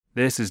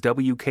This is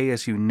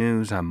WKSU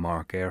News. I'm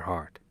Mark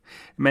Earhart.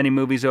 Many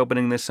movies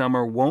opening this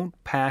summer won't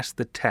pass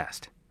the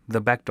test, the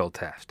Bechdel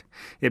Test.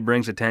 It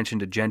brings attention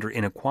to gender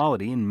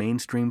inequality in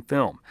mainstream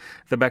film.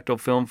 The Bechdel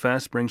Film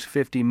Fest brings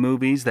 50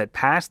 movies that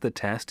pass the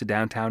test to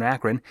downtown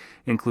Akron,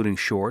 including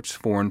shorts,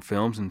 foreign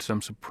films, and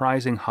some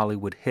surprising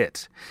Hollywood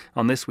hits.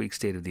 On this week's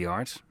State of the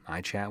Arts,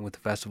 I chat with the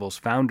festival's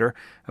founder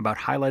about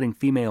highlighting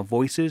female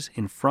voices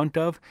in front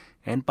of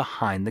and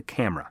behind the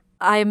camera.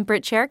 I'm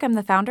Britt Sherrick. I'm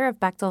the founder of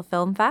Bechdel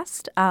Film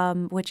Fest,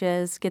 which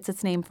gets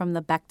its name from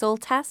the Bechdel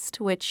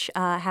Test, which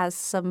has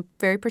some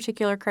very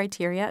particular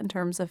criteria in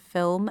terms of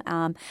film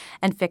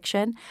and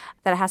fiction,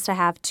 that it has to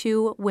have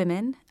two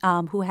women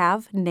who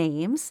have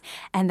names,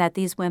 and that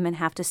these women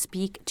have to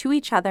speak to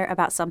each other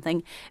about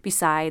something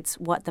besides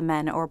what the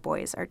men or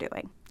boys are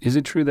doing. Is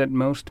it true that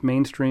most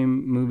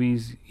mainstream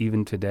movies,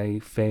 even today,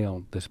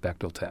 fail this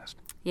Bechdel test?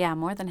 Yeah,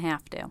 more than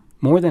half do.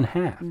 More than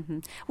half? Mm-hmm.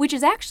 Which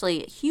is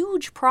actually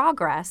huge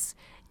progress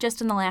just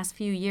in the last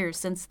few years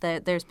since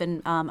there's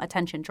been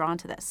attention drawn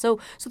to this. So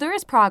there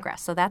is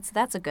progress, so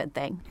that's a good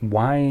thing.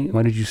 Why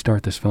did you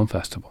start this film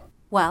festival?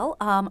 Well,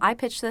 I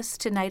pitched this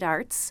to Night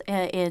Arts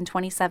in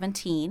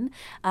 2017,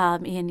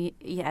 and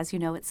as you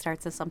know, it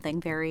starts as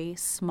something very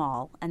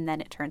small, and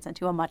then it turns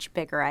into a much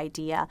bigger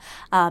idea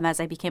as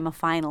I became a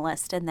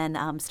finalist and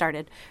then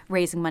started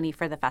raising money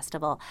for the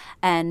festival.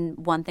 And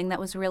one thing that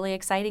was really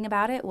exciting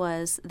about it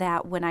was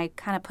that when I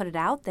kind of put it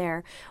out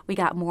there, we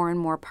got more and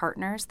more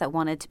partners that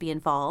wanted to be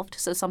involved.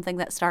 So something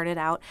that started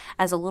out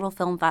as a little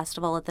film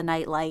festival at the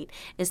Nightlight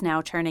is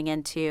now turning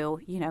into,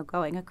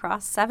 going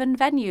across 7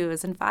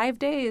 venues in 5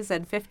 days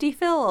and 50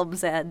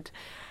 films, and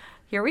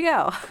here we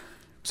go.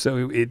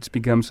 So it's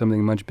become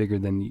something much bigger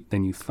than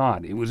you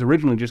thought. It was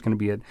originally just going to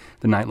be at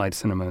the Nightlight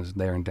Cinemas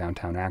there in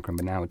downtown Akron,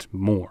 but now it's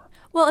more.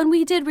 Well, and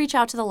we did reach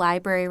out to the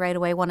library right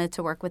away, wanted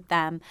to work with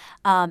them,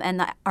 and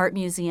the art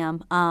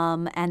museum,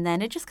 and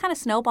then it just kind of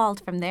snowballed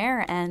from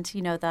there. And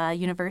the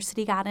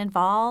university got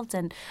involved,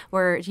 and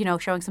we're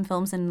showing some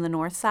films in the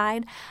North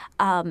Side.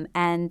 I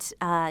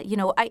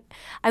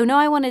know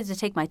I wanted to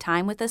take my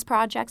time with this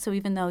project. So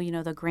even though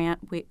the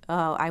grant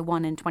I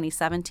won in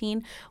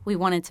 2017, we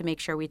wanted to make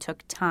sure we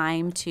took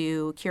time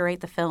to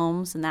curate the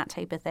films and that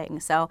type of thing.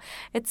 So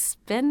it's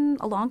been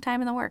a long time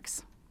in the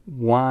works.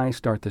 Why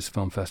start this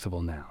film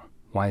festival now?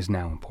 Why is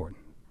now important?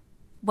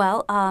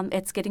 Well,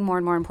 it's getting more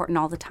and more important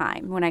all the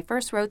time. When I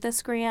first wrote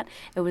this grant,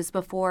 it was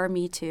before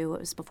Me Too. It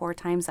was before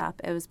Time's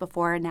Up. It was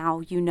before Now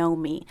You Know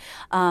Me.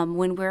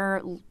 When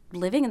we're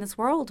living in this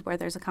world where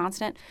there's a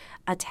constant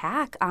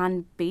attack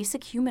on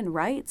basic human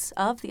rights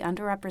of the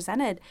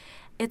underrepresented,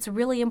 it's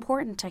really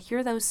important to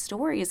hear those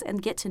stories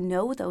and get to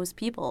know those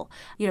people,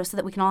 so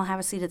that we can all have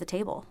a seat at the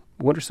table.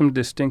 What are some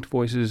distinct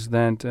voices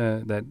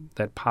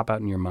that pop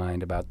out in your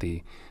mind about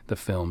the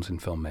films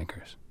and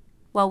filmmakers?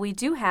 Well, we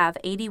do have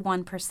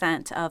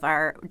 81% of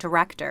our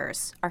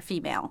directors are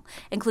female,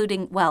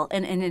 including,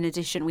 and in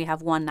addition, we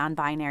have one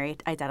non-binary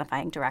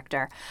identifying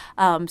director.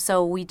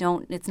 So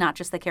it's not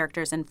just the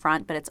characters in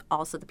front, but it's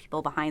also the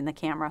people behind the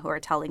camera who are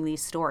telling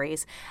these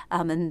stories,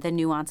 and the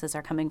nuances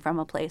are coming from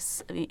a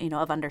place,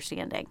 of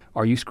understanding.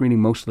 Are you screening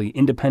mostly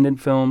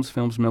independent films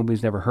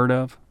nobody's never heard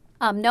of?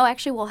 No,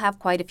 actually, we'll have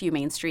quite a few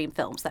mainstream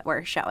films that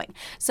we're showing.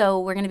 So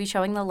we're going to be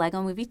showing the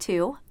Lego Movie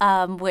 2,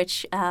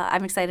 which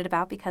I'm excited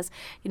about because,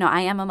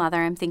 I am a mother.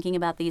 I'm thinking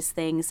about these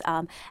things.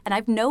 And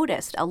I've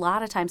noticed a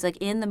lot of times, like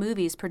in the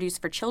movies produced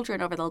for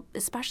children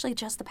especially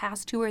just the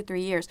past 2 or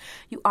 3 years,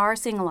 you are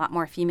seeing a lot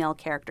more female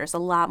characters, a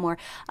lot more,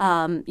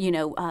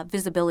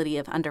 visibility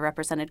of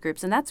underrepresented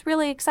groups. And that's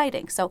really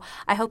exciting. So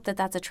I hope that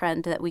that's a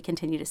trend that we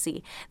continue to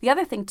see. The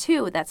other thing,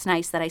 too, that's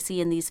nice that I see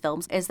in these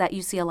films is that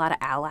you see a lot of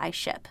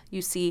allyship.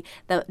 You see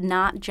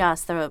not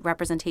just the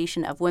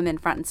representation of women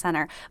front and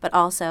center, but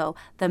also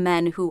the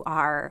men who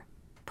are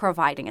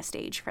providing a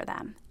stage for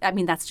them. I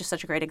mean, that's just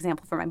such a great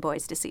example for my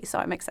boys to see, so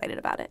I'm excited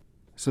about it.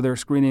 So there are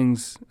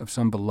screenings of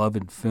some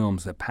beloved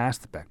films that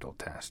passed the Bechdel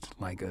test,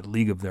 like A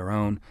League of Their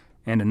Own,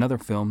 and another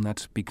film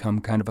that's become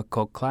kind of a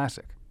cult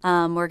classic.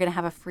 We're going to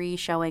have a free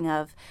showing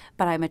of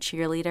But I'm a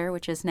Cheerleader,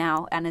 which is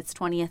now on its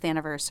 20th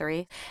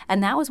anniversary.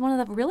 And that was one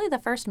of the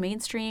first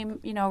mainstream,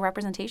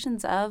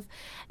 representations of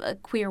a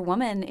queer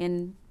woman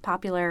in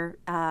popular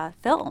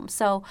film.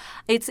 So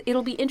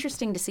it'll be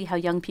interesting to see how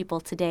young people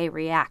today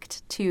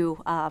react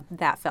to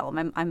that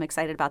film. I'm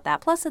excited about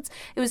that. Plus, it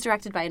was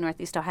directed by a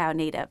Northeast Ohio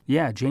native.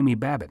 Yeah, Jamie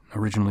Babbitt,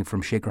 originally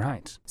from Shaker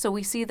Heights. So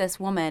we see this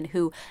woman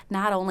who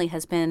not only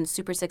has been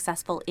super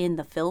successful in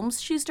the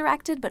films she's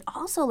directed, but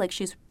also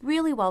she's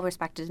really well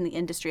respected in the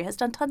industry, has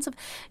done tons of,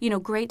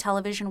 great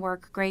television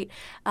work, great,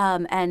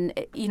 and,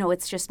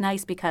 it's just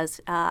nice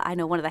because I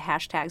know one of the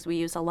hashtags we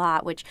use a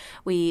lot, which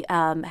we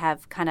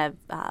have kind of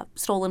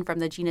stolen from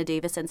the Gina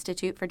Davis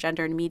Institute for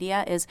Gender and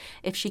Media, is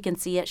if she can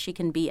see it, she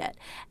can be it.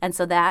 And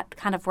so that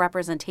kind of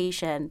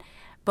representation,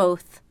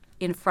 both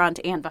in front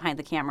and behind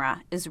the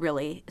camera, is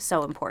really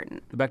so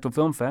important. The Bechdel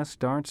Film Fest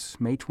starts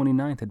May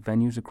 29th at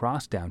venues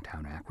across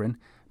downtown Akron.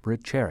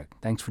 Britt Sherrick,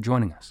 thanks for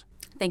joining us.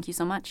 Thank you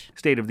so much.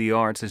 State of the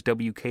Arts is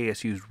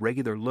WKSU's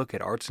regular look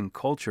at arts and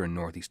culture in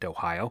Northeast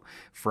Ohio,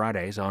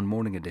 Fridays on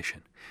Morning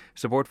Edition.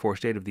 Support for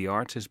State of the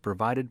Arts is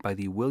provided by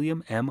the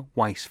William M.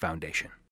 Weiss Foundation.